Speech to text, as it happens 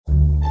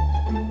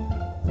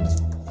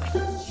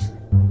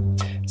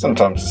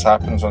Sometimes this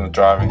happens on a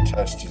driving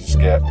test, you just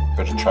get a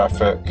bit of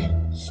traffic.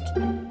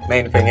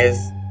 Main thing is,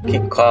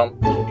 keep calm,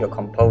 keep your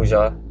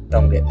composure,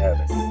 don't get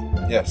nervous.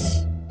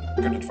 Yes,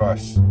 good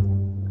advice.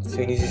 As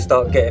soon as you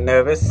start getting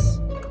nervous,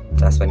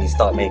 that's when you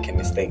start making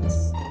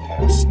mistakes.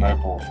 Yeah,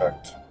 snowball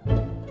effect.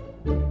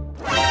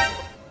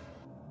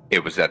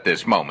 It was at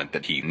this moment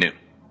that he knew.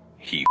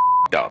 He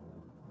f***ed up.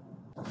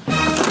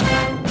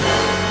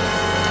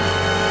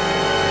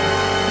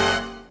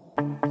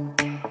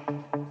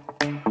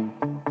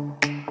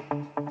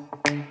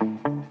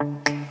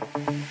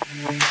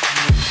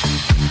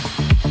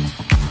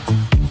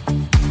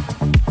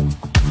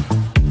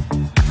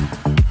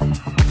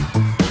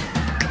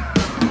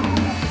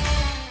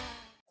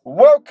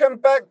 Welcome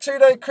back,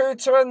 2-Day Crew,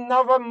 to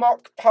another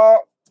mock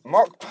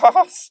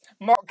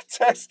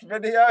test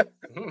video.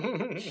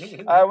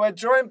 We're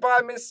joined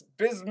by Miss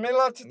Biz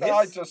Miller today.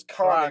 I just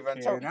can't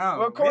even talk.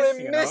 We'll call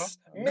him Miss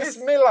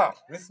Miller.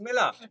 Miss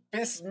Miller.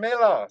 Biz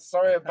Miller.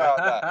 Sorry about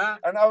that.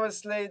 And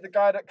obviously the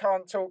guy that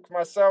can't talk,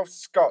 myself,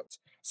 Scott.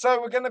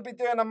 So we're going to be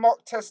doing a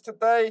mock test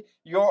today.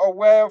 You're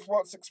aware of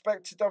what's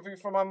expected of you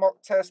from a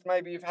mock test.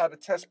 Maybe you've had a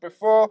test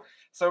before.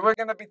 So we're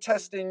going to be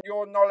testing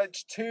your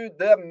knowledge to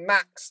the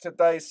max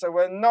today. So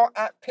we're not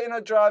at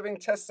Pinner Driving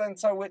Test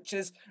Centre, which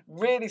is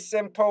really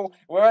simple.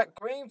 We're at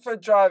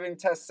Greenford Driving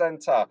Test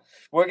Centre.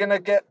 We're going to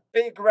get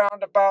big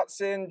roundabouts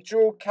in,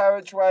 dual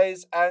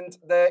carriageways, and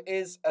there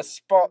is a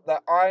spot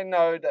that I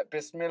know that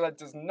Bismillah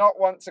does not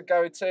want to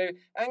go to.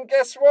 And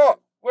guess what?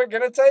 We're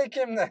going to take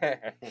him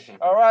there.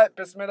 All right,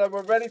 Bismillah,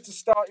 we're ready to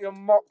start your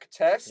mock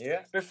test.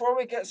 Yeah. Before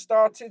we get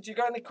started, you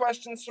got any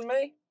questions for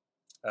me?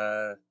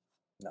 No.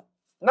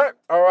 No?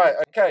 All right,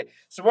 okay.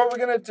 So what we're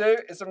going to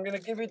do is I'm going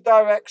to give you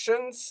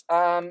directions.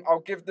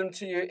 I'll give them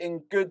to you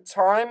in good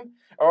time.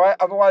 All right,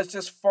 otherwise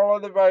just follow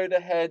the road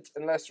ahead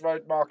unless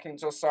road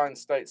markings or sign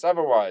states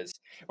otherwise.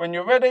 When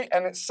you're ready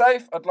and it's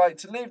safe, I'd like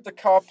to leave the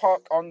car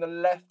park on the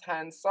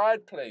left-hand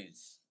side,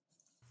 please.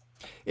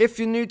 If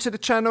you're new to the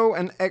channel,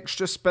 an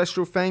extra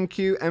special thank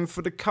you, and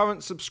for the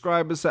current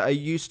subscribers that are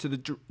used to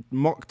the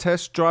mock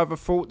test driver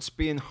faults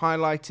being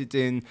highlighted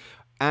in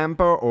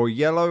amber or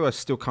yellow, I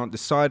still can't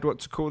decide what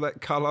to call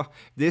that colour,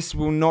 this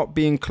will not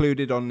be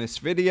included on this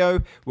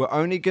video. We're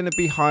only going to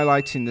be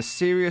highlighting the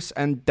serious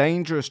and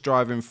dangerous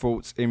driving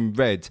faults in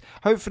red.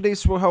 Hopefully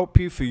this will help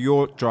you for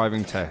your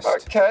driving test.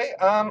 Okay,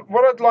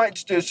 what I'd like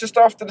to do is just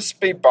after the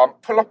speed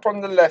bump, pull up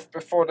on the left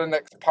before the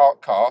next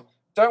parked car.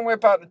 Don't worry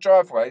about the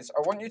driveways.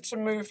 I want you to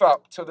move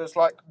up till there's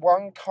like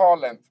 1 car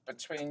length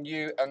between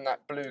you and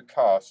that blue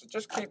car. So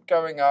just keep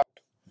going up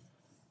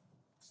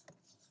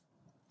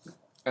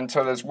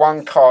until there's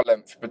 1 car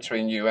length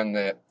between you and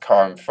the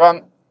car in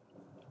front,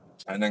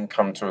 and then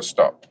come to a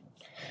stop.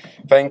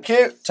 Thank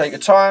you. Take your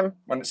time.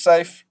 When it's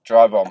safe,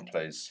 drive on,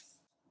 please.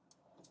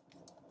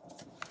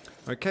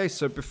 Okay,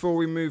 so before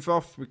we move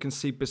off, we can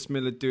see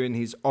Bismillah doing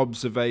his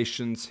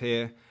observations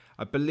here.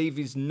 I believe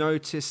he's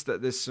noticed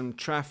that there's some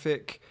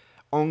traffic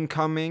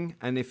oncoming,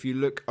 and if you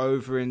look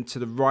over into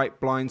the right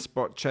blind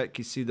spot check,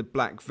 you see the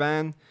black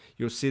van.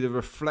 You'll see the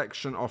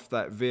reflection off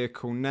that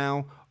vehicle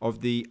now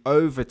of the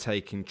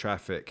overtaking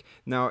traffic.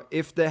 Now,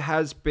 if there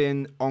has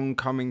been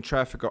oncoming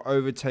traffic or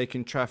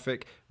overtaking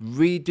traffic,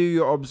 redo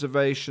your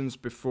observations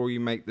before you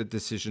make the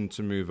decision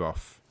to move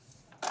off.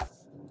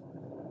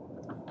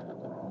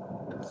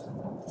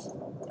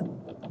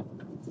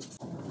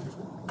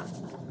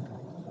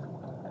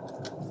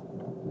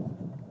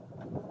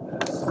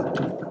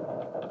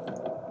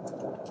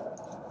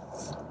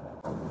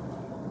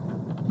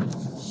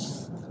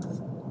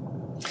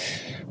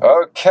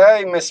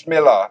 Okay, Miss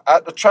Miller,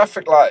 at the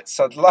traffic lights,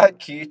 I'd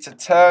like you to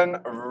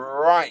turn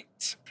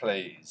right,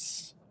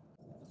 please.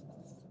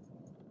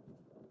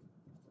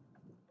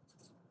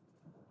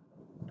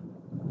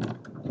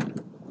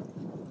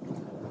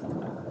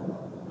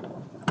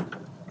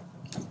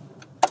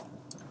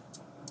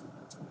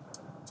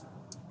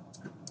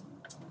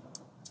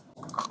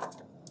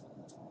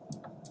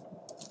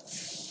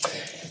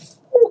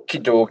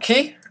 Okie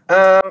dokie.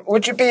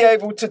 Would you be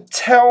able to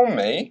tell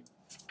me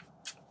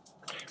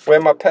where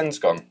my pen's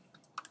gone?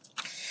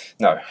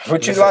 No.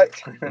 Would you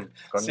like...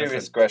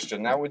 Serious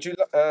question. Now, would you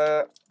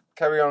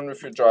carry on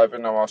with your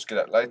driving? I'll ask you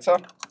that later.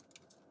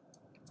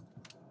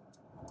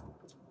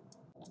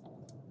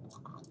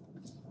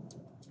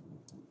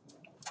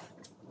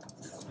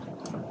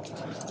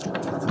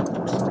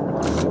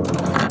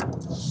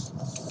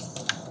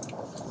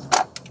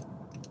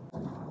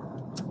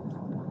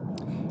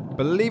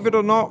 Believe it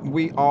or not,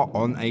 we are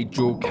on a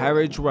dual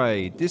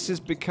carriageway. This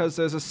is because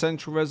there's a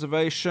central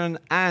reservation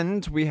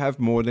and we have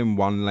more than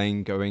 1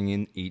 lane going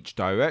in each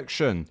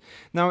direction.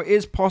 Now, it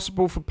is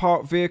possible for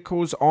parked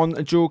vehicles on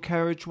a dual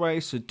carriageway,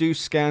 so do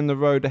scan the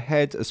road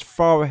ahead as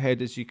far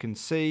ahead as you can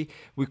see.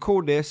 We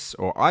call this,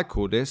 or I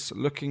call this,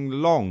 looking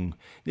long.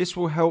 This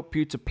will help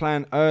you to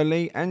plan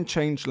early and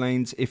change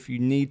lanes if you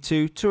need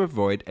to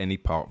avoid any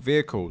parked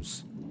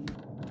vehicles.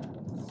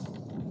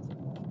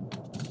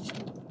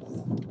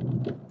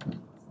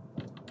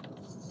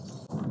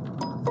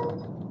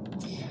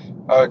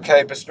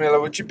 Okay, Bismillah,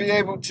 would you be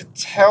able to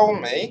tell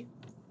me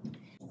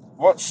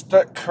What's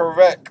the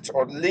correct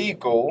or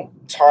legal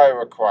tyre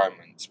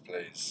requirements,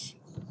 please?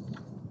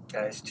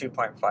 It's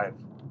 2.5.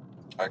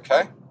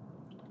 Okay.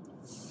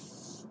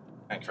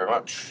 Thank you very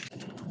much.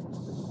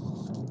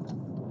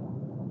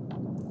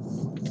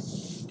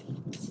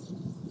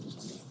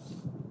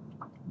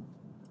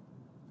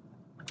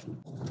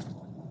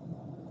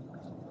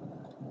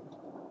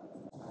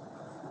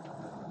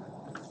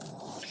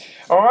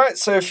 Alright,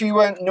 so if you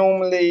weren't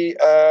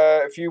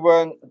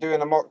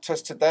doing a mock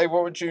test today,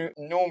 what would you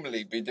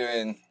normally be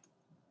doing?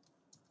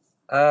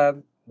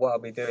 What I'll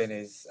be doing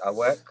is I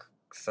work,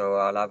 so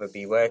I'll either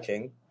be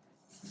working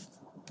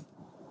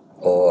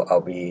or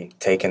I'll be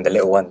taking the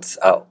little ones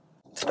out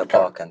to the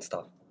park and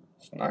stuff.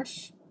 It's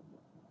nice.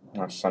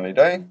 Nice sunny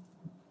day.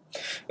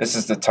 This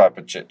is the type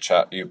of chit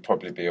chat you'd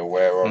probably be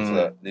aware of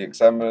that the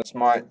examiners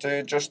might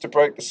do just to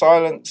break the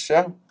silence,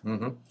 yeah?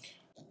 Mm-hmm.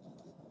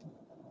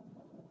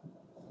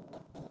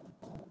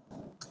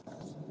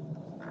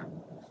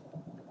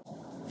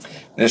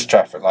 This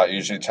traffic light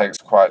usually takes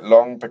quite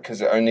long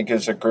because it only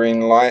gives a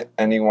green light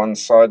any one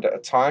side at a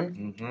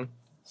time. Mm-hmm.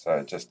 So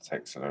it just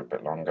takes a little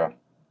bit longer.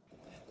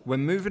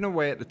 When moving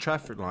away at the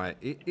traffic light,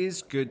 it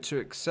is good to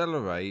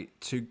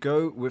accelerate to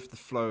go with the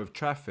flow of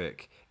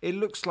traffic. It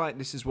looks like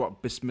this is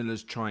what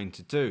Bismilla's trying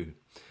to do.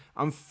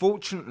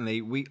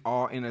 Unfortunately, we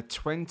are in a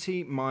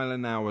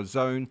 20-mile-an-hour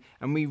zone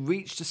and we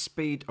reached a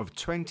speed of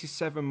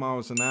 27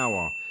 miles an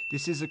hour.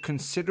 This is a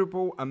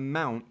considerable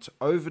amount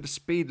over the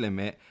speed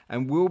limit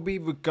and will be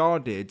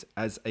regarded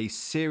as a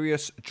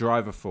serious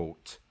driver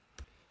fault.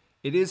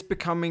 It is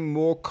becoming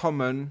more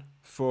common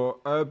for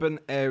urban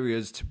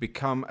areas to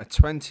become a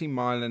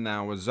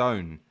 20-mile-an-hour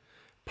zone.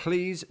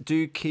 Please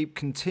do keep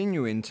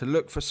continuing to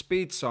look for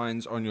speed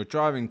signs on your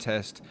driving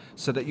test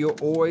so that you're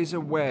always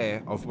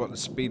aware of what the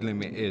speed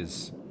limit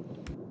is.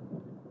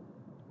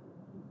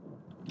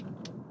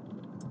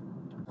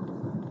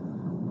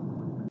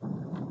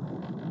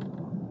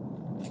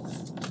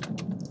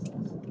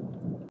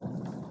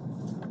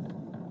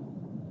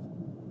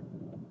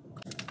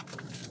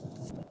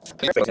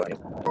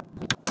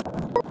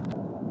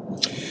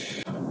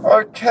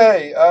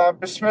 Okay,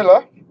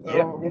 Bismillah. Yep.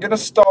 I'm going to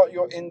start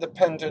your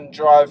independent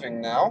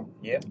driving now.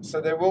 Yep. So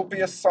there will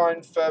be a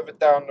sign further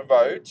down the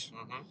road.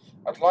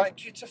 Mm-hmm. I'd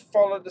like you to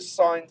follow the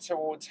sign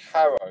towards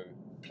Harrow.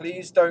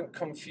 Please don't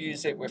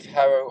confuse it with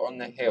Harrow on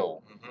the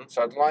Hill. Mm-hmm.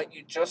 So I'd like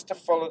you just to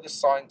follow the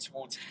sign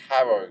towards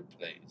Harrow,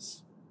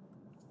 please.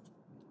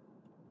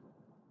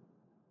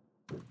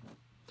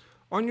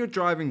 On your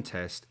driving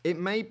test, it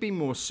may be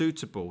more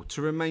suitable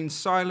to remain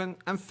silent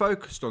and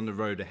focused on the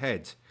road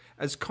ahead,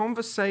 as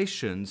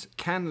conversations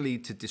can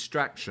lead to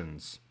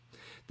distractions.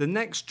 The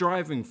next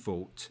driving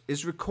fault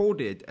is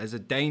recorded as a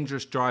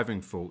dangerous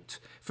driving fault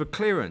for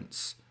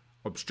clearance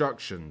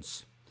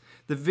obstructions.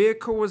 The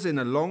vehicle was in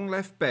a long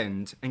left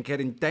bend and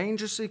getting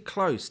dangerously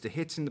close to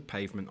hitting the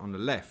pavement on the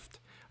left.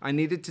 I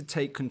needed to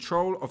take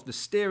control of the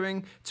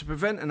steering to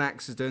prevent an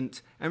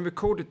accident and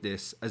recorded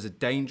this as a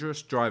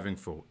dangerous driving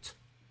fault.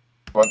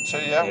 Want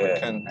to, yeah? We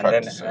can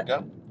practice it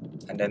again.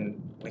 And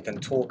then we can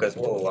talk as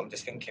well. I'm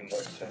just thinking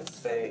what to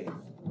say.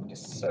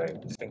 Just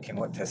thinking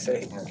what to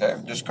say. Okay,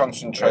 just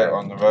concentrate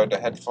on the road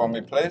ahead for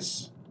me,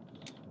 please.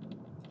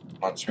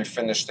 Once we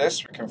finish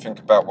this, we can think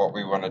about what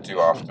we want to do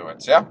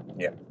afterwards, yeah?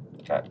 Yeah.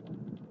 Okay.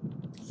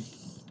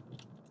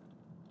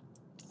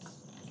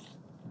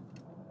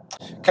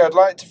 Okay, I'd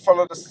like to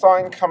follow the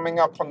sign coming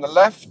up on the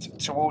left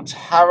towards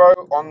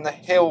Harrow on the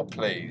Hill,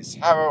 please.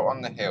 Harrow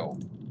on the Hill.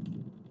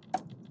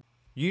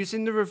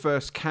 Using the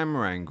reverse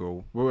camera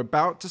angle, we're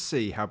about to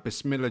see how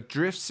Bismillah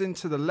drifts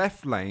into the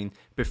left lane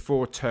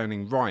before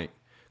turning right,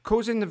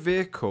 causing the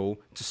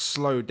vehicle to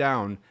slow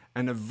down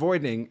and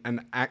avoiding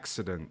an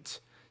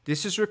accident.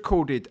 This is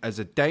recorded as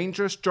a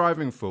dangerous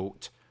driving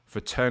fault for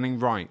turning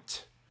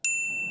right.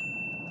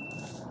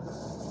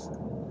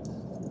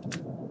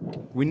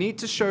 We need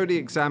to show the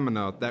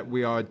examiner that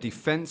we are a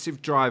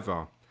defensive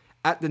driver.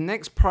 At the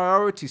next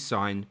priority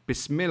sign,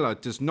 Bismillah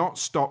does not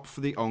stop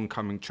for the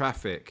oncoming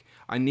traffic.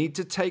 I need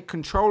to take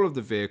control of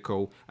the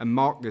vehicle and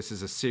mark this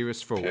as a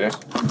serious fault. Okay.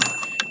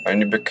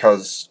 Only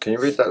because... Can you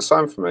read that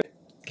sign for me?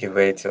 Give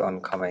way to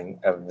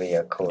oncoming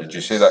vehicle. Did you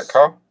see that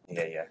car?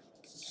 Yeah.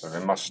 So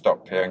they must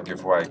stop here and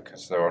give way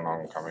because they're an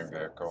oncoming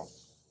vehicle.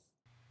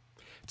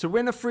 To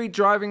win a free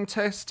driving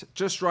test,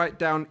 just write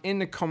down in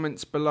the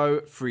comments below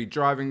free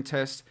driving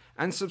test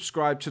and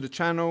subscribe to the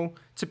channel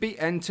to be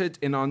entered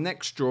in our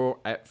next draw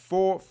at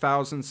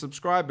 4,000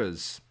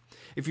 subscribers.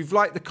 If you've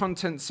liked the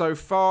content so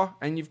far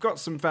and you've got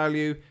some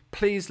value,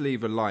 please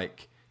leave a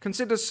like.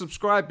 Consider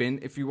subscribing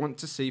if you want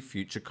to see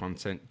future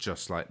content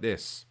just like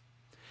this.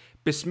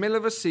 Bismillah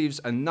receives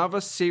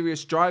another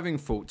serious driving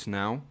fault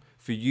now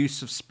for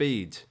use of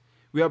speed.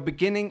 We are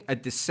beginning a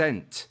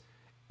descent.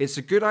 It's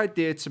a good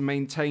idea to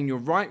maintain your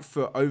right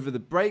foot over the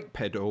brake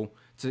pedal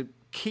to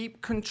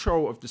keep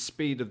control of the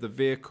speed of the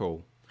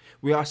vehicle.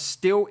 We are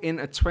still in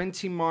a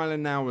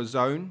 20-mile-an-hour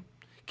zone.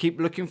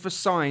 Keep looking for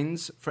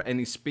signs for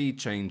any speed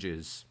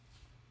changes.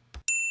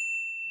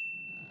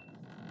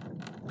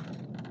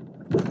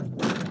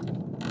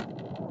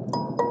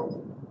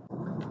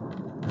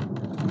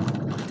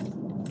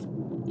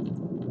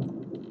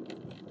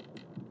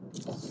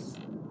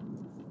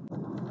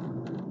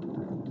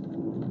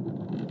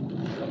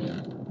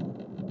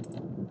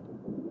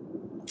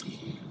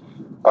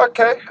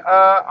 Okay,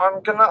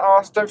 I'm going to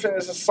ask, don't think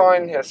there's a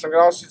sign here, so I'm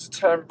going to ask you to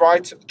turn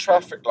right at the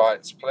traffic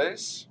lights,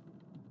 please.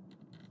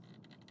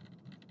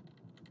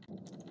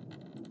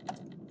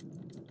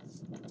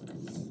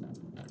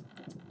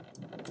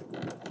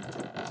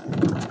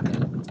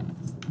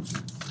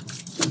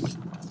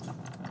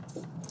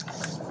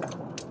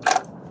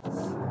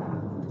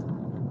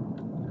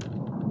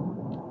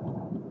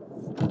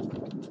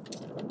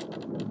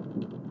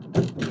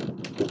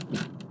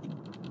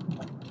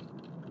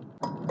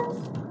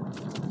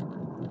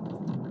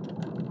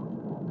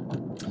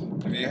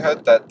 Have you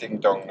heard that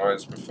ding-dong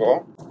noise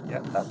before? Yeah,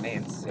 that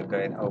means you're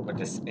going over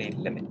the speed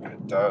limit.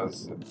 It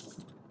does.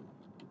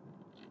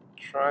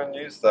 Try and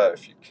use that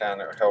if you can,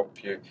 it'll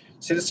help you.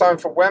 See the sign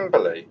for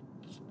Wembley?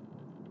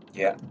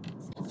 Yeah.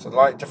 So I'd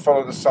like to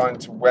follow the sign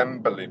to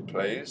Wembley,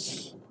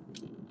 please.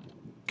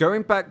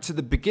 Going back to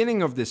the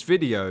beginning of this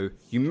video,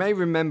 you may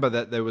remember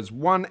that there was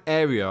one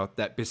area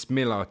that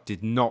Bismillah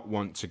did not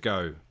want to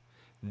go.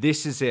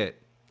 This is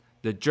it,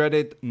 the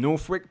dreaded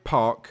Northwick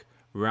Park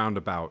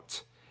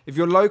roundabout. If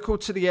you're local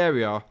to the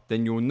area,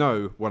 then you'll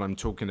know what I'm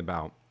talking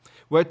about.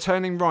 We're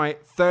turning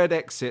right, third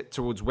exit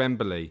towards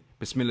Wembley.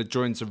 Bismillah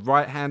joins the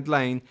right-hand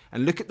lane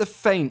and look at the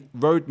faint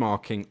road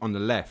marking on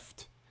the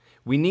left.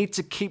 We need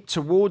to keep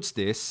towards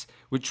this,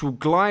 which will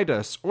glide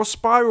us or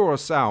spiral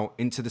us out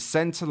into the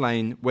centre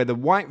lane where the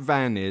white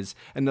van is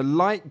and the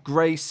light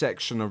grey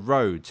section of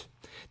road.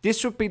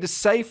 This would be the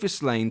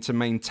safest lane to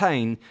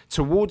maintain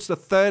towards the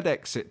third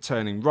exit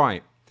turning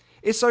right.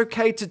 It's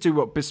okay to do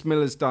what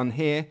Bismillah's done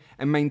here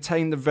and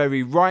maintain the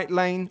very right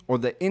lane or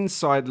the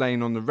inside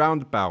lane on the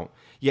roundabout.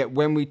 Yet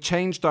when we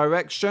change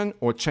direction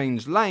or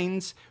change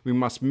lanes, we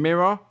must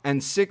mirror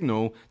and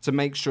signal to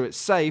make sure it's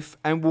safe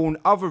and warn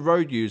other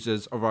road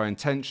users of our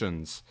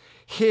intentions.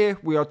 Here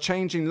we are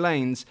changing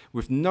lanes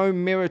with no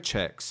mirror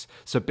checks,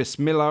 so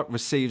Bismillah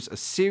receives a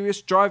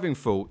serious driving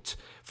fault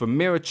for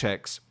mirror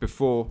checks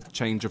before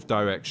change of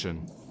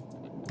direction.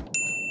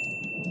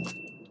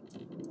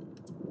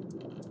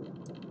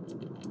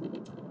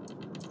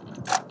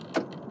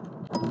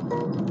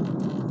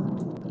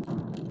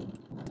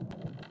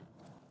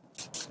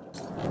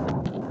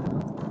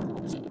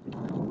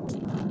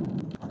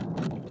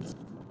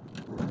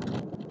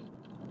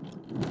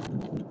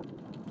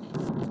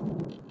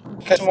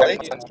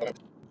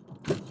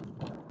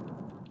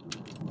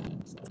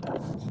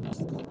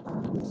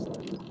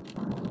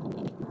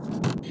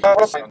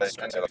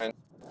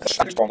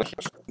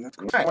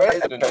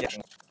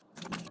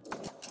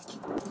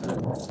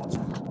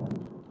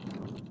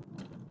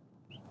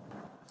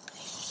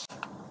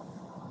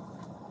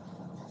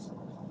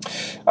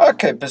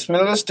 Okay,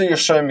 Bismillah, let's do your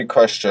show me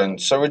question.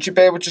 So would you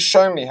be able to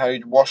show me how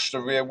you'd wash the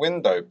rear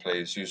window,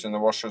 please, using the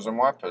washers and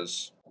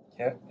wipers?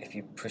 Yeah, if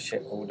you push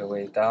it all the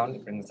way down,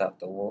 it brings out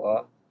the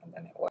water and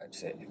then it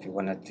wipes it. If you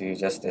want to do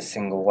just a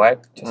single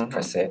wipe, just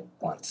press it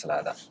once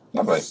like that.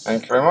 Lovely,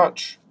 thank you very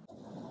much.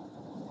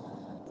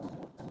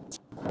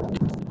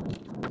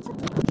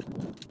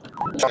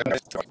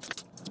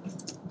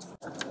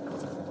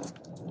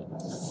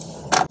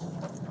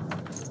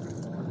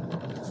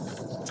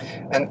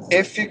 And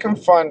if you can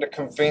find a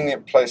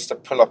convenient place to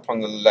pull up on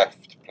the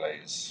left,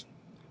 please.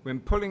 When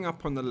pulling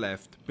up on the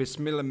left,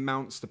 Bismillah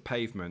mounts the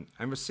pavement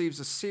and receives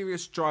a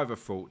serious driver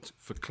fault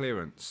for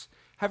clearance.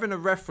 Having a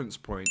reference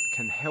point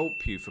can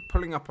help you for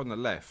pulling up on the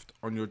left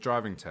on your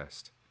driving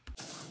test.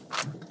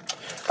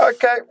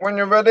 Okay, when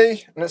you're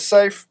ready and it's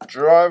safe,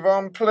 drive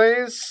on,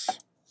 please.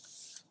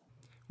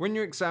 When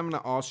your examiner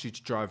asks you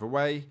to drive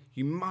away,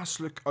 you must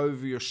look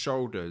over your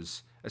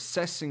shoulders,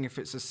 assessing if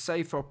it's a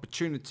safe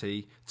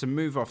opportunity to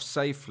move off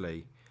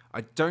safely.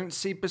 I don't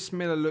see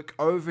Bismillah look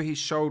over his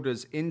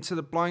shoulders into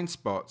the blind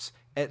spots,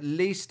 at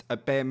least a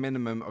bare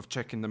minimum of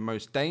checking the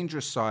most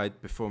dangerous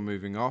side before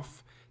moving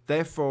off.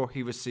 Therefore,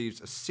 he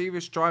receives a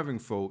serious driving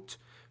fault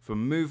for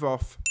move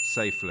off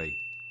safely.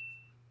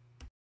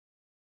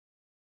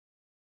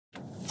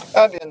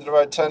 At the end of the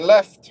road, turn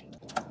left.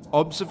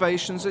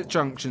 Observations at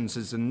junctions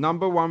is the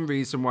 #1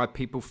 reason why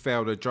people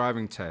fail their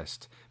driving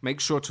test.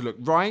 Make sure to look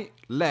right,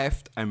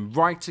 left and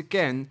right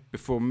again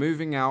before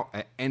moving out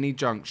at any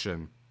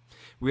junction.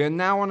 We are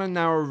now on a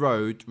narrow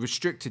road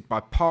restricted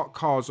by parked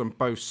cars on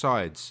both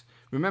sides.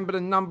 Remember the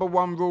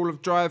 #1 rule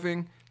of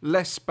driving?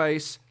 Less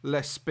space,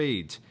 less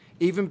speed.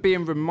 Even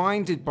being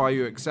reminded by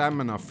your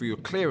examiner for your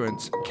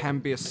clearance can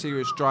be a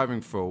serious driving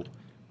fault.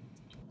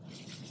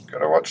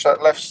 Gotta watch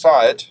that left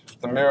side.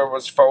 If the mirror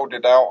was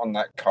folded out on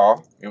that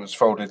car, it was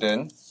folded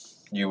in,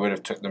 you would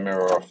have took the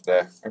mirror off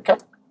there. Okay?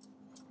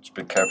 Just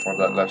be careful of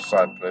that left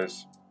side,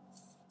 please.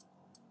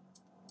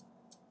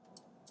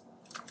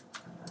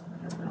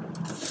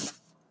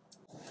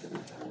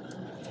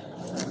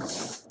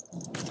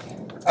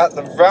 At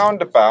the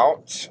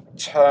roundabout,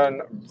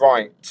 turn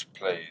right,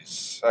 please.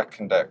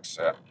 Second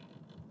exit.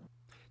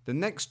 The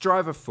next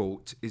driver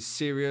fault is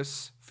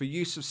serious for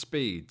use of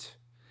speed.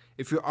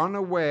 If you're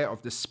unaware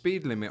of the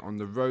speed limit on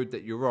the road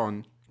that you're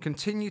on,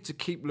 continue to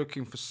keep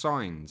looking for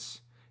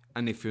signs.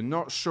 And if you're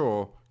not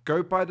sure,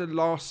 go by the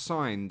last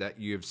sign that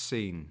you have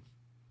seen.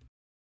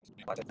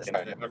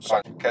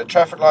 Okay,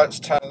 traffic lights,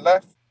 turn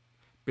left.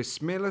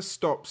 Bismillah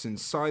stops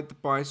inside the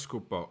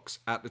bicycle box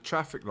at the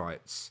traffic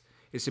lights.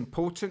 It's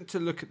important to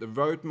look at the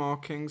road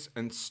markings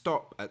and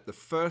stop at the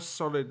first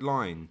solid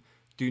line.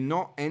 Do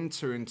not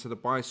enter into the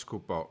bicycle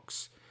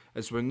box,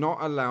 as we're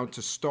not allowed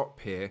to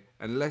stop here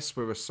unless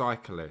we're a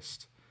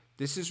cyclist.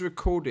 This is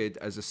recorded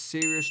as a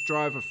serious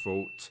driver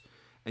fault,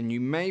 and you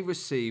may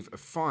receive a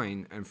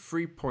fine and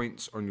 3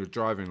 points on your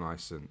driving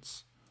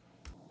licence.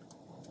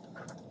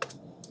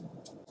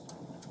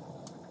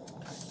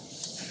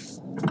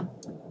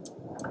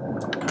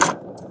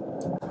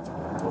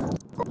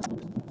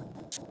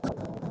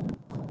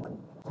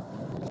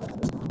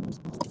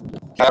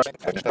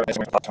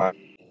 Time.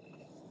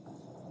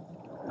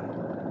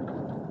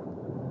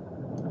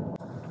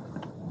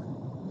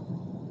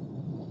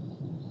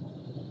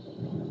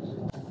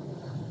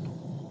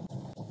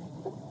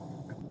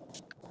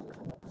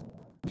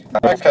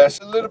 Okay, it's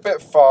a little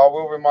bit far.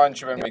 We'll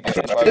remind you when we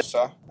get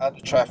closer. At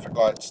the traffic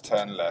lights,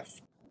 turn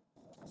left.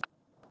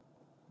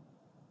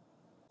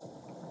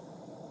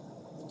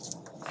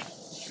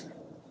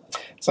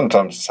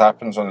 Sometimes this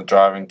happens on a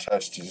driving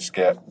test. You just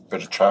get a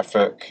bit of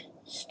traffic.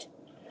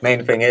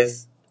 Main thing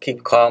is,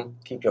 keep calm,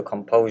 keep your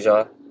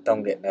composure,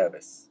 don't get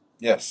nervous.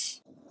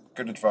 Yes,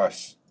 good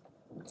advice.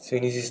 As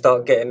soon as you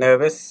start getting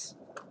nervous,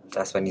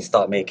 that's when you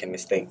start making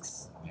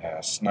mistakes.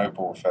 Yeah,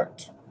 snowball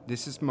effect.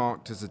 This is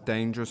marked as a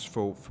dangerous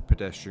fault for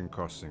pedestrian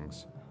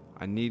crossings.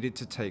 I needed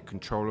to take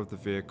control of the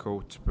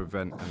vehicle to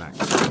prevent an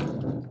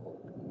accident.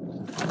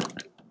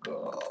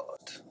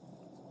 God.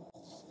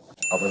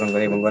 I wasn't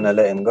even going to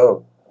let him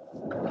go.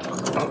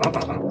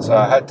 So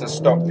I had to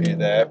stop you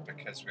there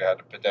because we had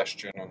a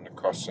pedestrian on the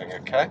crossing,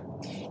 okay?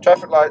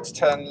 Traffic lights,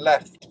 turn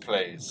left,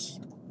 please.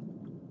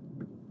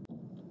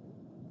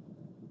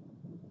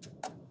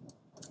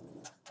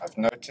 I've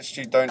noticed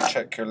you don't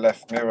check your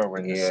left mirror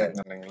when you're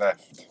signalling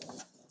left.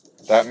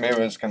 That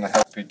mirror is going to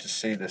help you to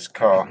see this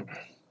car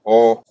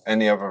or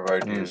any other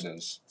road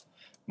users.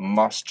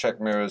 Must check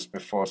mirrors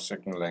before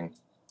signalling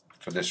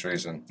for this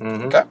reason.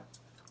 Okay.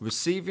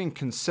 Receiving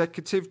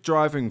consecutive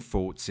driving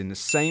faults in the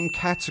same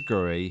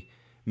category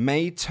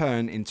may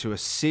turn into a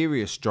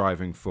serious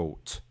driving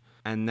fault.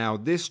 And now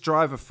this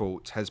driver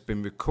fault has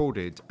been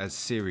recorded as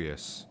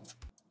serious.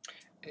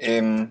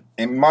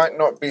 It might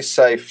not be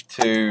safe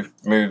to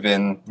move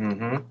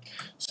in.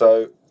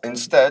 So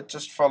instead,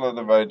 just follow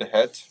the road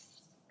ahead,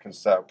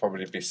 because that'll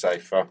probably be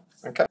safer.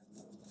 Okay.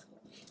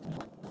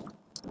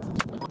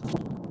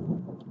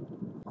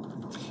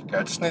 Okay,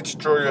 I just need to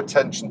draw your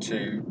attention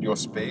to your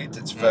speed.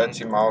 It's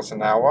 30 miles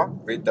an hour.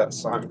 Read that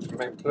sign for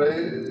me,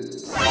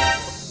 please.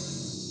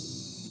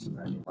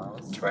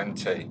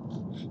 20.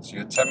 So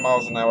you're 10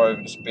 miles an hour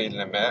over the speed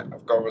limit.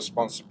 I've got a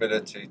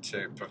responsibility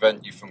to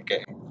prevent you from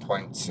getting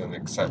points and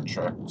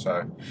etc.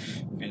 So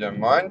if you don't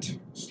mind,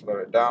 slow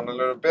it down a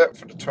little bit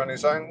for the 20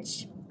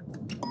 zones.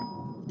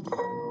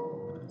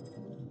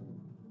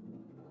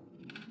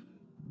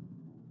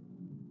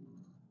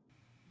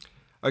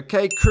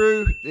 Okay,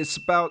 crew, it's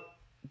about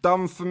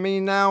done for me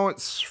now.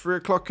 It's 3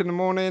 o'clock in the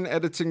morning,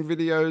 editing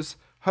videos.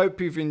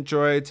 Hope you've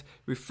enjoyed.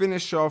 We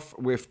finish off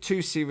with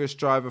 2 serious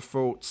driver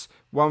faults,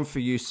 one for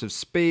use of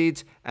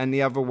speed and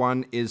the other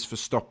one is for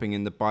stopping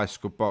in the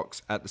bicycle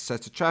box at the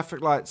set of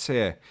traffic lights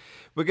here.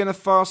 We're going to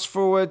fast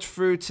forward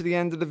through to the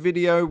end of the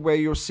video where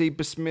you'll see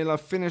Bismillah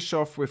finish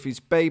off with his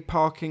bay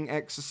parking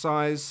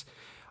exercise.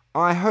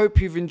 I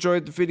hope you've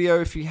enjoyed the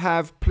video. If you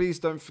have, please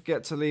don't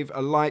forget to leave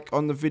a like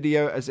on the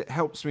video as it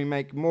helps me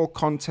make more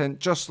content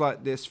just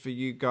like this for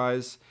you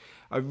guys.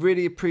 I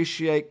really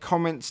appreciate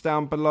comments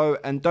down below,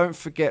 and don't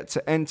forget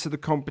to enter the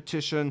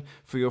competition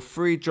for your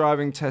free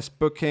driving test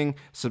booking.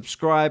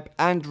 Subscribe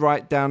and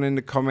write down in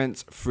the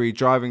comments free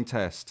driving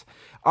test.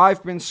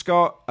 I've been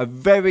Scott. A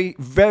very,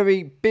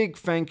 very big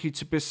thank you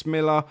to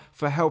Bismillah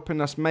for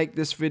helping us make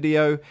this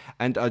video,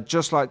 and I'd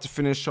just like to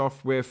finish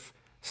off with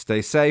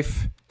stay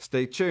safe,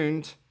 stay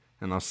tuned,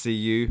 and I'll see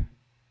you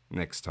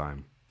next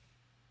time.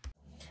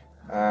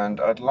 And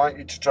I'd like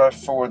you to drive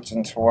forwards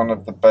into one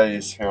of the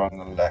bays here on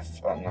the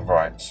left, on the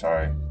right,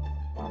 sorry,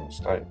 my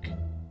mistake.